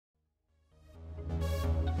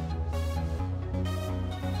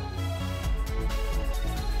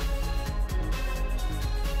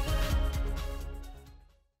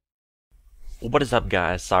What is up,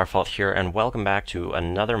 guys? Sourfault here, and welcome back to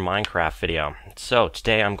another Minecraft video. So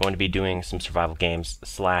today I'm going to be doing some survival games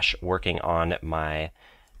slash working on my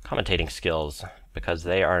commentating skills because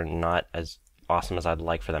they are not as awesome as I'd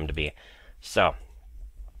like for them to be. So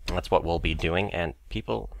that's what we'll be doing, and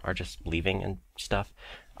people are just leaving and stuff.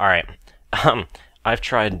 Alright, I've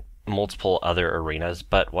tried multiple other arenas,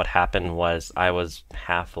 but what happened was I was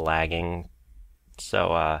half lagging,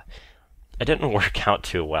 so it didn't work out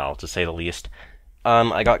too well, to say the least.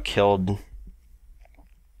 I got killed,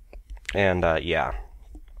 and yeah,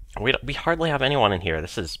 we hardly have anyone in here.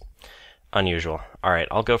 This is unusual. All right,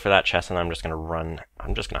 I'll go for that chest, and I'm just gonna run.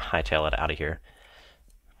 I'm just gonna hightail it out of here.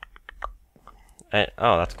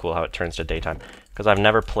 Oh, that's cool how it turns to daytime, because I've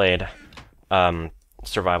never played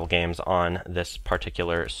survival games on this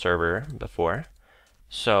particular server before,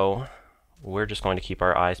 so we're just going to keep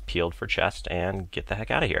our eyes peeled for chest and get the heck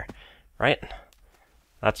out of here. Right?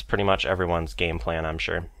 That's pretty much everyone's game plan, I'm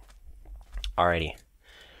sure. Alrighty.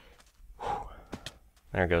 Whew.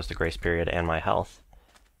 There goes the grace period and my health.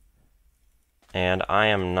 And I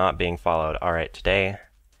am not being followed. Alright, today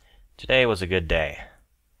was a good day.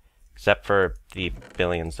 Except for the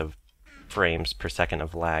billions of frames per second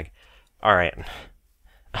of lag. Alright.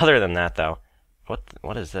 Other than that, though,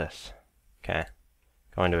 what is this? Okay.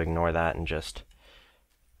 Going to ignore that and just...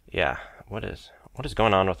 yeah, what is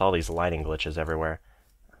going on with all these lighting glitches everywhere?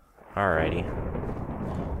 Alrighty.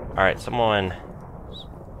 Alright, someone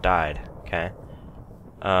died. Okay.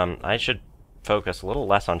 I should focus a little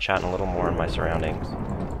less on chat and a little more on my surroundings.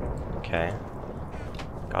 Okay.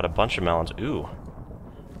 Got a bunch of melons. Ooh.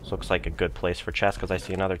 This looks like a good place for chest because I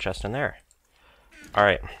see another chest in there.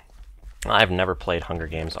 Alright. I've never played Hunger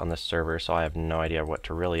Games on this server, so I have no idea what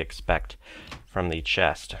to really expect from the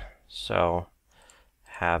chest. So...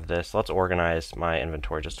 have this. Let's organize my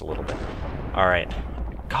inventory just a little bit. Alright.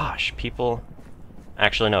 Gosh, people...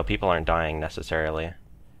 actually, no, people aren't dying necessarily.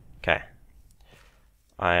 Okay.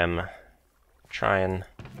 I am trying...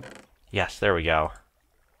 yes, there we go.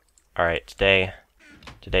 Alright,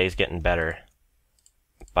 today's getting better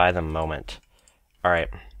by the moment. Alright.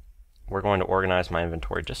 We're going to organize my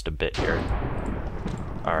inventory just a bit here.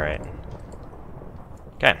 Alright.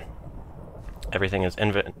 Okay. Everything is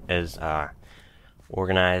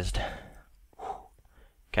organized.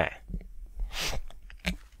 Okay.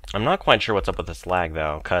 I'm not quite sure what's up with this lag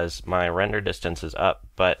though, because my render distance is up,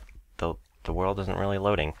 but the world isn't really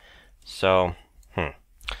loading. So,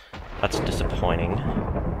 that's disappointing,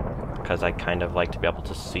 because I kind of like to be able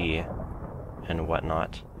to see and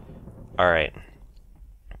whatnot. Alright.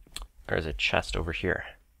 There's a chest over here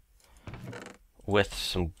with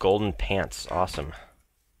some golden pants. Awesome.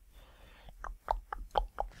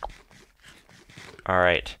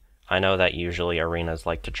 Alright, I know that usually arenas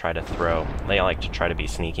like to try to throw, they like to try to be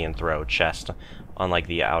sneaky and throw chest on like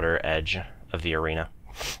the outer edge of the arena.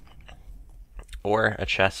 Or a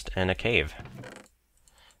chest in a cave.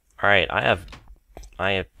 Alright,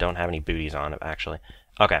 I don't have any booties on, actually.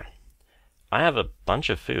 Okay. I have a bunch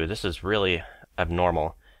of food. This is really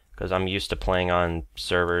abnormal, because I'm used to playing on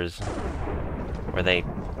servers where that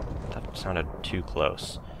sounded too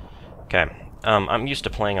close. Okay, I'm used to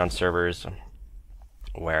playing on servers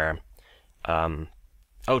where,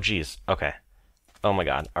 oh geez, okay. Oh my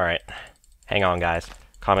god, alright. Hang on, guys.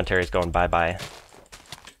 Commentary's going bye-bye.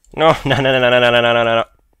 No.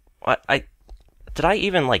 What? Did I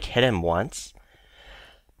even, like, hit him once?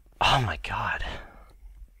 Oh my god.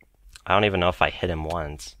 I don't even know if I hit him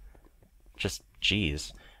once. Just,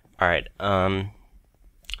 jeez. Alright,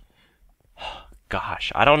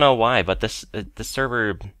 gosh, I don't know why, but this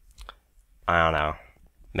server, I don't know.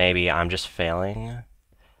 Maybe I'm just failing?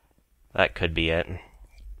 That could be it.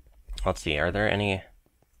 Let's see, are there any...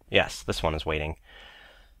 yes, this one is waiting.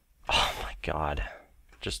 Oh my god.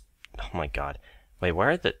 Just, oh my god. Wait, where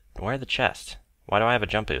are the chests? Why do I have a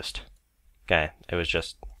jump boost? Okay, it was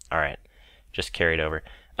just, alright. Just carried over.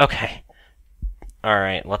 Okay.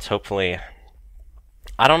 Alright, let's hopefully...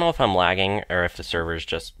 I don't know if I'm lagging, or if the server's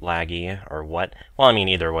just laggy, or what. Well, I mean,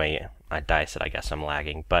 either way, I dice it, I guess I'm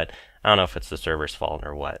lagging, but I don't know if it's the server's fault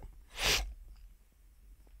or what.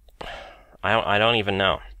 I don't even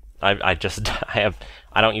know. I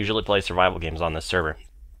don't usually play survival games on this server.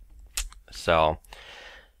 So,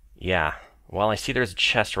 yeah. Well, I see there's a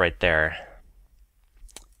chest right there.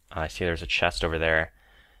 I see there's a chest over there.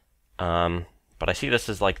 But I see this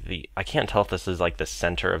is like I can't tell if this is like the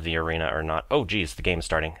center of the arena or not. Oh, geez, the game's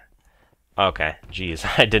starting. Okay, geez,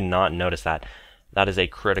 I did not notice that. That is a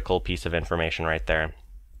critical piece of information right there.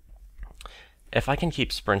 If I can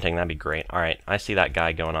keep sprinting, that'd be great. Alright, I see that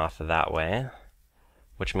guy going off that way,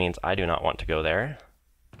 which means I do not want to go there.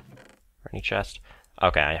 Any chest?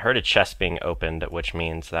 Okay, I heard a chest being opened, which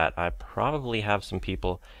means that I probably have some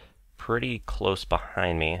people pretty close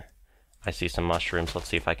behind me. I see some mushrooms. Let's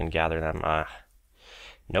see if I can gather them.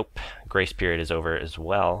 Nope. Grace period is over as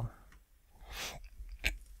well.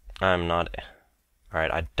 I'm not...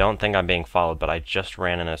 Alright, I don't think I'm being followed, but I just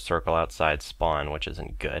ran in a circle outside spawn, which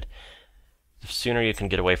isn't good. The sooner you can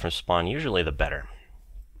get away from spawn, usually the better.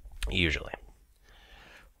 Usually.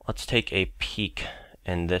 Let's take a peek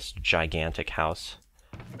in this gigantic house.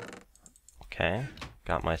 Okay,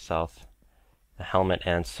 got myself a helmet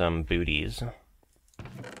and some booties.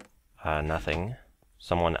 Nothing.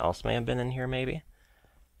 Someone else may have been in here, maybe?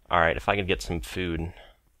 Alright, if I could get some food,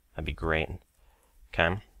 that'd be great.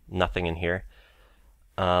 Okay, nothing in here.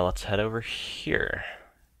 Let's head over here.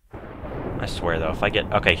 I swear, though, if I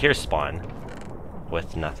get... Okay, here's spawn.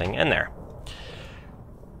 With nothing in there.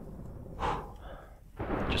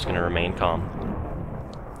 Just gonna remain calm.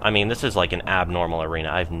 I mean, this is like an abnormal arena.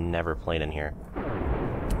 I've never played in here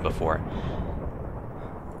before.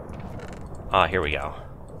 Ah, here we go.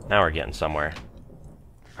 Now we're getting somewhere.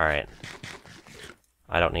 Alright.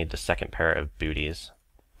 I don't need the second pair of booties.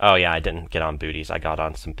 Oh yeah, I didn't get on booties. I got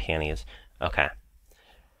on some panties. Okay.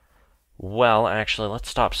 Well, actually, let's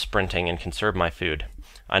stop sprinting and conserve my food.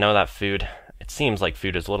 I know that food... It seems like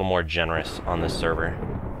food is a little more generous on this server.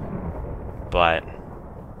 But...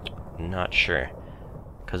 I'm not sure.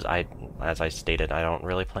 Because as I stated, I don't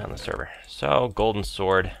really play on the server. So, golden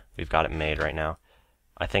sword, we've got it made right now.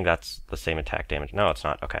 I think that's the same attack damage. No, it's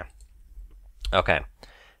not. Okay. Okay.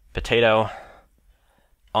 Potato.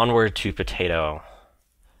 Onward to potato.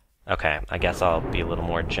 Okay, I guess I'll be a little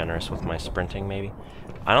more generous with my sprinting, maybe.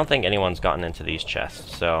 I don't think anyone's gotten into these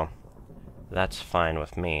chests, so that's fine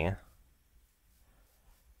with me.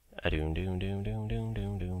 Doom, doom, doom, doom, doom,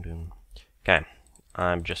 doom, doom, doom. Okay,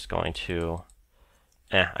 I'm just going to...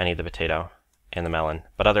 I need the potato and the melon.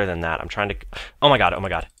 But other than that, I'm trying to... Oh my god, oh my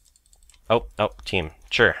god. Oh, team.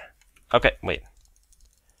 Sure. Okay, wait.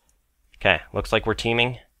 Okay, looks like we're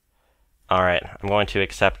teaming. Alright, I'm going to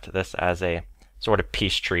accept this as a sort of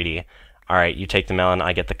peace treaty. Alright, you take the melon,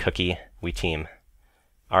 I get the cookie, we team.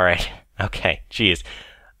 Alright, okay, jeez.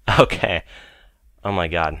 Okay. Oh my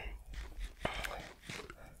god.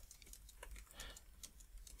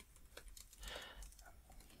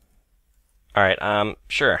 Alright,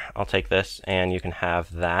 sure, I'll take this, and you can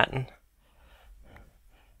have that.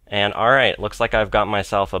 And alright, looks like I've got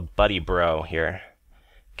myself a buddy bro here.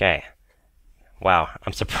 Okay. Wow,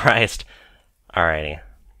 I'm surprised. Alrighty.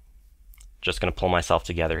 Just gonna pull myself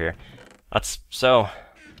together here.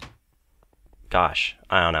 Gosh,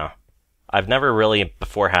 I don't know. I've never really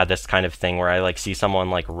before had this kind of thing where I like see someone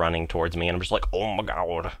like running towards me and I'm just like, oh my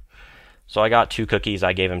god. So I got 2 cookies,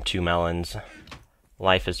 I gave him 2 melons.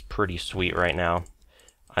 Life is pretty sweet right now.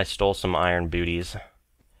 I stole some iron booties.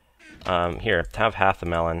 Here, have half the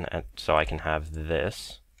melon so I can have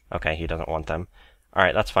this. Okay, he doesn't want them.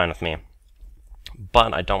 Alright, that's fine with me.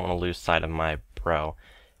 But I don't want to lose sight of my bro.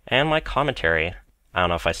 And my commentary. I don't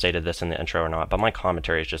know if I stated this in the intro or not, but my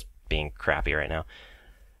commentary is just being crappy right now.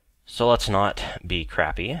 So let's not be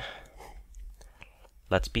crappy.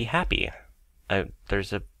 Let's be happy.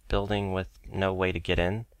 There's a building with no way to get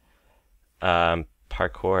in.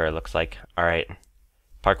 Parkour, looks like. Alright.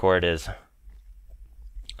 Parkour it is.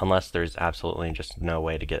 Unless there's absolutely just no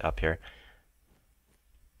way to get up here.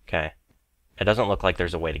 Okay. It doesn't look like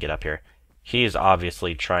there's a way to get up here. He's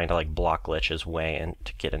obviously trying to like block glitch his way in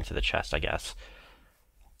to get into the chest, I guess.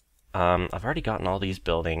 I've already gotten all these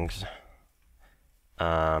buildings.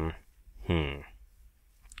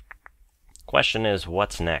 Question is,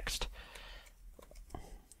 what's next?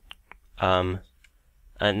 No,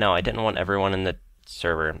 I didn't want everyone in the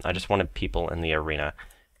server. I just wanted people in the arena.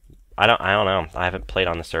 I don't know. I haven't played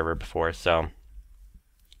on the server before, so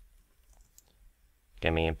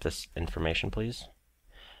give me this information, please.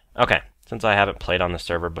 Okay, since I haven't played on the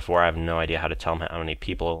server before, I have no idea how to tell him how many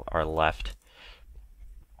people are left,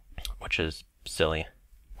 which is silly.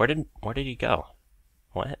 Where did he go?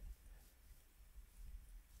 What?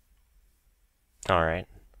 All right.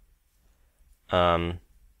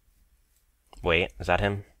 Wait, is that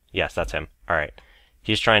him? Yes, that's him. All right.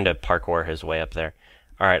 He's trying to parkour his way up there.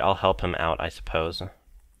 All right, I'll help him out, I suppose.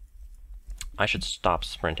 I should stop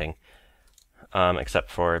sprinting,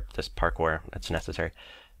 except for this parkour. It's necessary.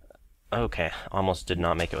 Okay, almost did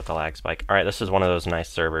not make it with the lag spike. All right, this is one of those nice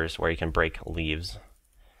servers where you can break leaves,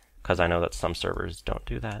 because I know that some servers don't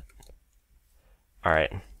do that. All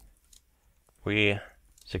right. We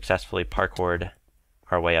successfully parkoured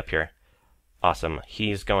our way up here. Awesome.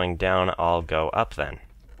 He's going down, I'll go up then.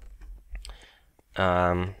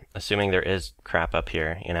 Assuming there is crap up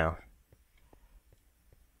here, you know.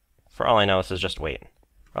 For all I know, this is just, wait.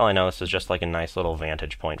 For all I know, this is just like a nice little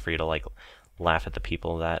vantage point for you to like laugh at the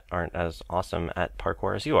people that aren't as awesome at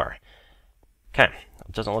parkour as you are. Okay,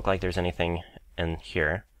 it doesn't look like there's anything in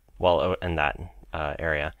here. Well, in that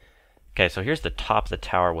area. Okay, so here's the top of the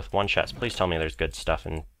tower with one chest. Please tell me there's good stuff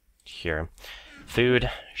in here. Food,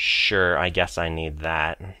 sure, I guess I need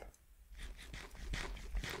that.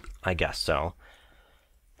 I guess so.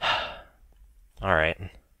 Alright.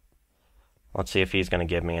 Let's see if he's going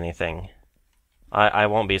to give me anything. I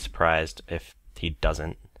won't be surprised if he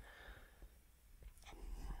doesn't.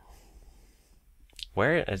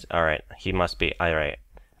 Where is... Alright, he must be... Alright.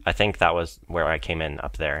 I think that was where I came in,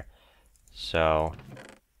 up there. So...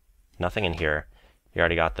 Nothing in here. You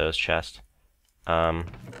already got those chests. You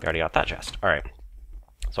already got that chest. Alright.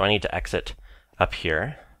 So I need to exit up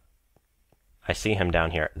here. I see him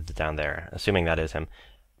down here, down there. Assuming that is him.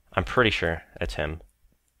 I'm pretty sure it's him.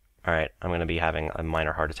 Alright, I'm going to be having a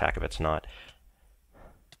minor heart attack if it's not.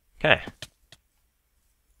 Okay.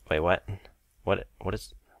 Wait, what? What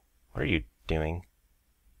are you doing?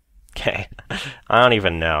 Okay. I don't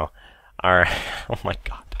even know. Alright. Oh my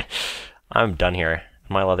god. I'm done here.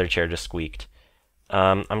 My leather chair just squeaked.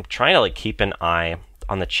 I'm trying to like keep an eye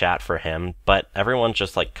on the chat for him, but everyone's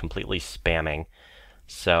just like completely spamming.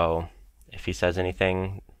 So if he says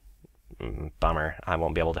anything, bummer. I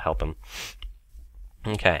won't be able to help him.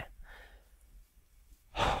 Okay.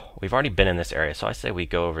 We've already been in this area, so I say we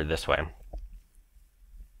go over this way.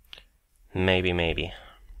 Maybe.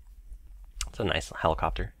 It's a nice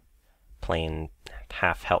helicopter. Plane,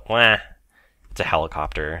 it's a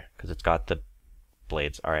helicopter, because it's got the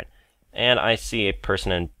blades. Alright. And I see a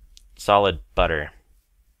person in solid butter.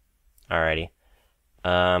 Alrighty.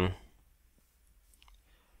 Well,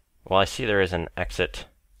 I see there is an exit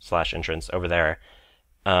 / entrance over there.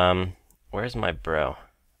 Where's my bro?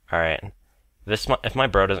 Alright. If my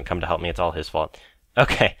bro doesn't come to help me, it's all his fault.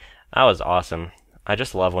 Okay. That was awesome. I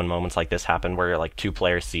just love when moments like this happen where like two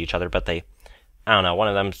players see each other, but I don't know, one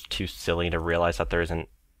of them's too silly to realize that there's an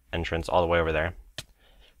entrance all the way over there.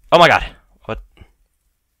 Oh my god!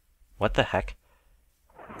 What the heck?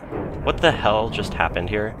 What the hell just happened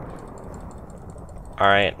here?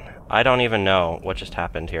 Alright, I don't even know what just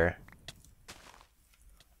happened here.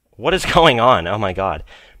 What is going on? Oh my god.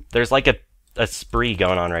 There's like a spree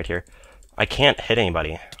going on right here. I can't hit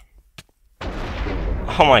anybody.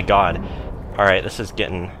 Oh my god. Alright, this is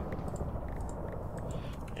getting...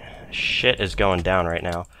 Shit is going down right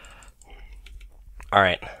now.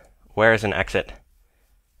 Alright, where is an exit?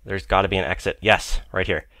 There's gotta be an exit. Yes, right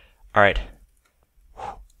here. Alright.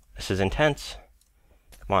 This is intense.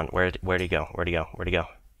 Come on, where'd he go? Where'd he go? Where'd he go?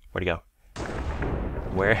 Where'd he go?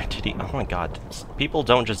 Where did he... Oh my god. People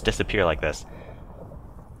don't just disappear like this.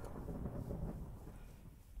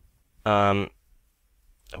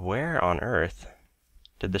 Where on earth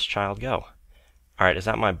did this child go? Alright, is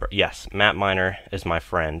that my... Yes, Matt Miner is my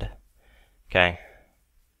friend. Okay.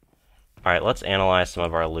 Alright, let's analyze some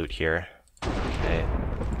of our loot here. Okay.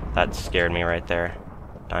 That scared me right there.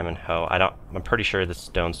 Diamond hoe. I'm pretty sure the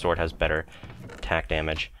stone sword has better attack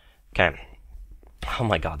damage. Okay. Oh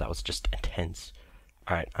my god, that was just intense.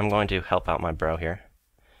 Alright, I'm going to help out my bro here.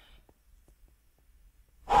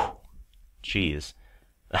 Whew. Jeez.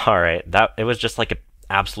 Alright, it was just like an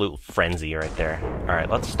absolute frenzy right there. Alright,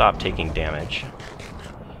 let's stop taking damage.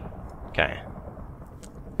 Okay.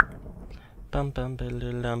 Do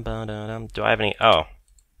I have any... Oh.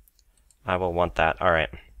 I will want that. Alright.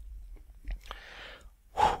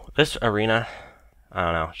 This arena, I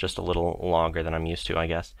don't know, it's just a little longer than I'm used to, I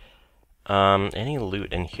guess. Any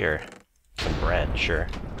loot in here? Some bread, sure.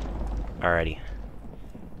 Alrighty.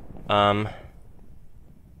 I'm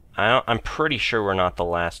pretty sure we're not the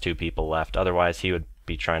last two people left, otherwise he would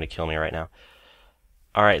be trying to kill me right now.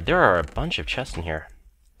 Alright, there are a bunch of chests in here.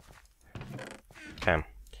 Okay.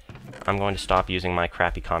 I'm going to stop using my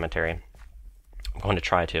crappy commentary. I'm going to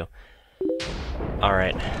try to.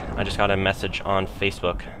 Alright, I just got a message on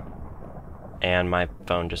Facebook, and my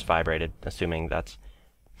phone just vibrated, assuming that's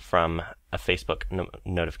from a Facebook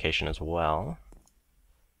notification as well.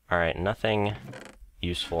 Alright, nothing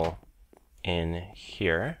useful in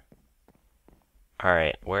here.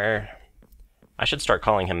 Alright, where... I should start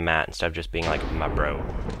calling him Matt instead of just being like, my bro.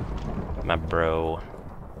 My bro.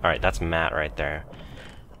 Alright, that's Matt right there.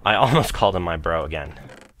 I almost called him my bro again.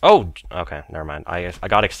 Oh, okay, never mind. I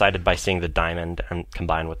got excited by seeing the diamond and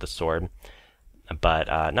combined with the sword,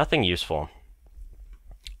 but nothing useful.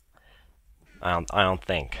 I don't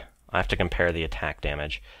think. I have to compare the attack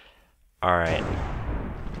damage. Alright.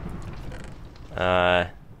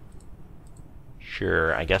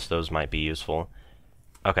 Sure, I guess those might be useful.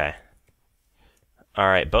 Okay.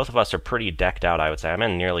 Alright, both of us are pretty decked out, I would say. I'm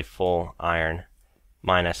in nearly full iron,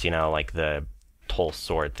 minus, you know, like the whole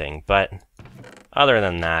sword thing. But other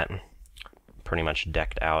than that, pretty much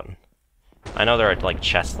decked out. I know there are, like,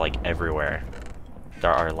 chests, like, everywhere.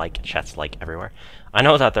 There are, like, chests, like, everywhere. I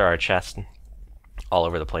know that there are chests all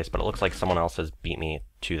over the place, but it looks like someone else has beat me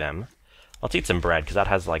to them. Let's eat some bread, because that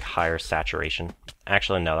has, like, higher saturation.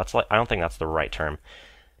 Actually, no, that's, like, I don't think that's the right term.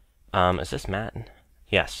 Is this Matt?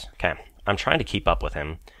 Yes, okay. I'm trying to keep up with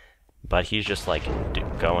him, but he's just, like,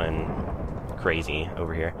 going crazy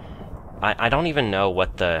over here. I don't even know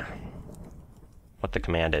what the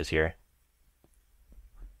command is here.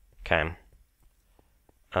 Okay.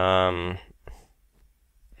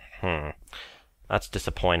 That's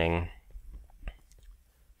disappointing.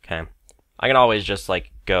 Okay. I can always just,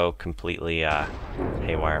 like, go completely,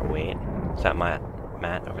 haywire. Wait. Is that Matt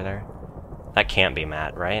over there? That can't be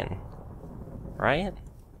Matt, right? Right?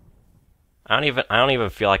 I don't even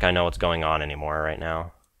feel like I know what's going on anymore right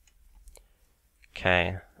now.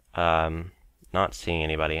 Okay. Not seeing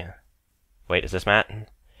anybody. Wait, is this Matt?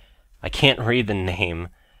 I can't read the name.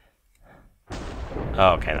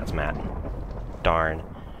 Oh, okay, that's Matt. Darn.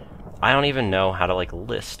 I don't even know how to, like,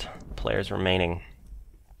 list players remaining.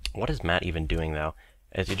 What is Matt even doing, though?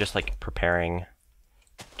 Is he just, like, preparing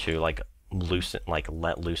to, like,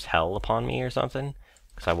 let loose hell upon me or something?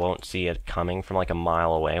 Because I won't see it coming from, like, a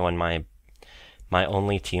mile away when my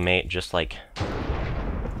only teammate just, like,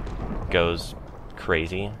 goes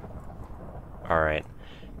crazy. Alright.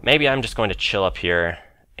 Maybe I'm just going to chill up here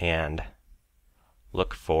and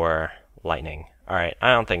look for lightning. Alright,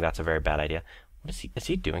 I don't think that's a very bad idea. What is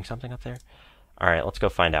he doing something up there? Alright, let's go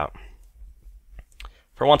find out.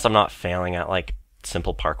 For once, I'm not failing at, like,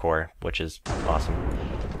 simple parkour, which is awesome.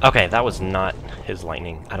 Okay, that was not his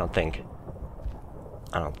lightning, I don't think.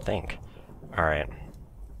 Alright.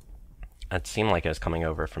 It seemed like it was coming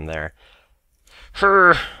over from there.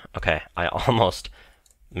 Okay, I almost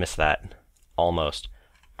missed that. Almost.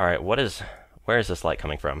 Alright, where is this light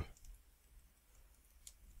coming from?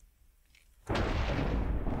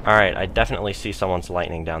 Alright, I definitely see someone's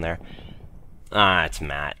lightning down there. Ah, it's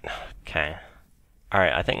Matt. Okay.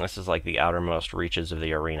 Alright, I think this is like the outermost reaches of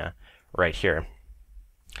the arena. Right here.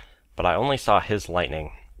 But I only saw his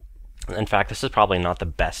lightning. In fact, this is probably not the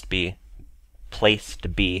best place to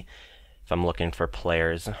be if I'm looking for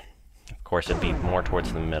players. Of course, it'd be more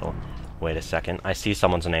towards the middle. Wait a second. I see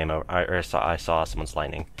someone's name, I saw someone's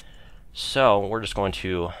lightning. So, we're just going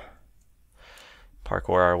to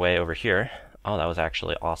parkour our way over here. Oh, that was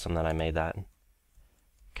actually awesome that I made that.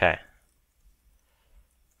 Okay.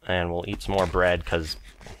 And we'll eat some more bread, because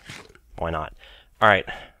why not? Alright.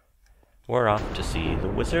 We're off to see the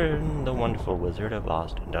wizard, the wonderful Wizard of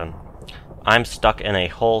Oz. Done. I'm stuck in a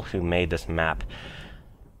hole who made this map.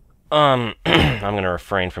 I'm going to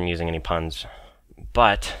refrain from using any puns.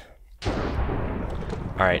 But,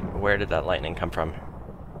 alright, where did that lightning come from?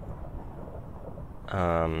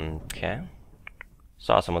 Okay.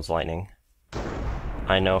 Saw someone's lightning.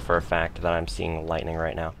 I know for a fact that I'm seeing lightning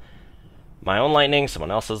right now. My own lightning,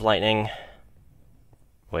 someone else's lightning.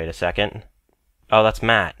 Wait a second. Oh, that's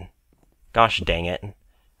Matt. Gosh dang it.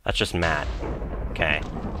 That's just Matt. Okay.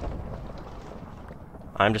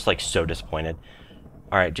 I'm just, like, so disappointed.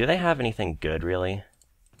 Alright, do they have anything good, really?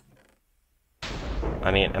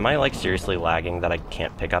 I mean, am I, like, seriously lagging that I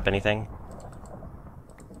can't pick up anything?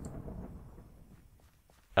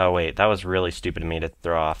 Oh, wait, that was really stupid of me to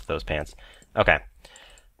throw off those pants. Okay.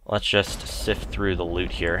 Let's just sift through the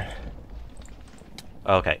loot here.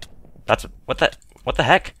 Okay. That's... What the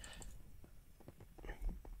heck?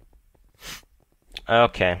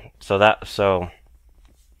 Okay. So...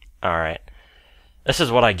 Alright. This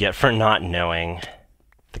is what I get for not knowing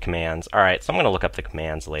the commands. Alright, so I'm gonna look up the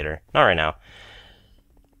commands later. Not right now.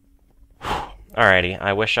 Alrighty,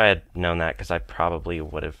 I wish I had known that, because I probably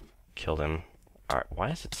would have killed him. Alright, why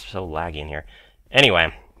is it so laggy in here?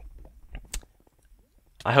 Anyway,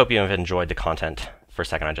 I hope you have enjoyed the content. For a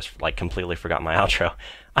second, I just, like, completely forgot my outro.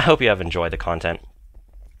 I hope you have enjoyed the content.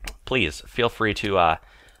 Please, feel free to,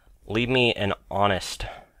 leave me an honest,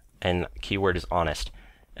 and keyword is honest,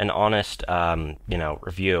 an honest, you know,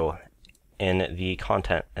 review in the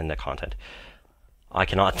content, I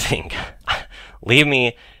cannot think. Leave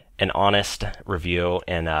me an honest review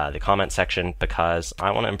in the comment section, because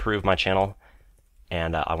I want to improve my channel,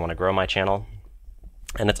 and I want to grow my channel,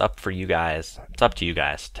 and it's up for you guys. It's up to you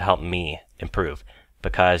guys to help me improve,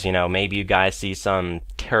 because, you know, maybe you guys see some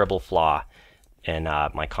terrible flaw in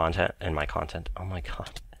my content, oh my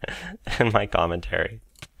god, in my commentary,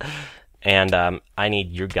 and I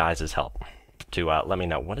need your guys' help to let me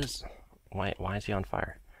know why is he on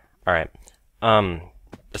fire. Alright,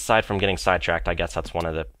 aside from getting sidetracked, I guess that's one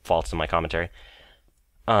of the faults in my commentary.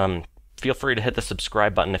 Feel free to hit the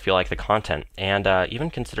subscribe button if you like the content, and even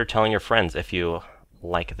consider telling your friends if you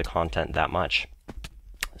like the content that much.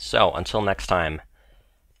 So, until next time,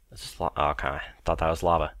 this is okay, I thought that was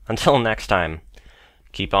lava. Until next time,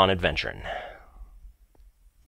 keep on adventuring.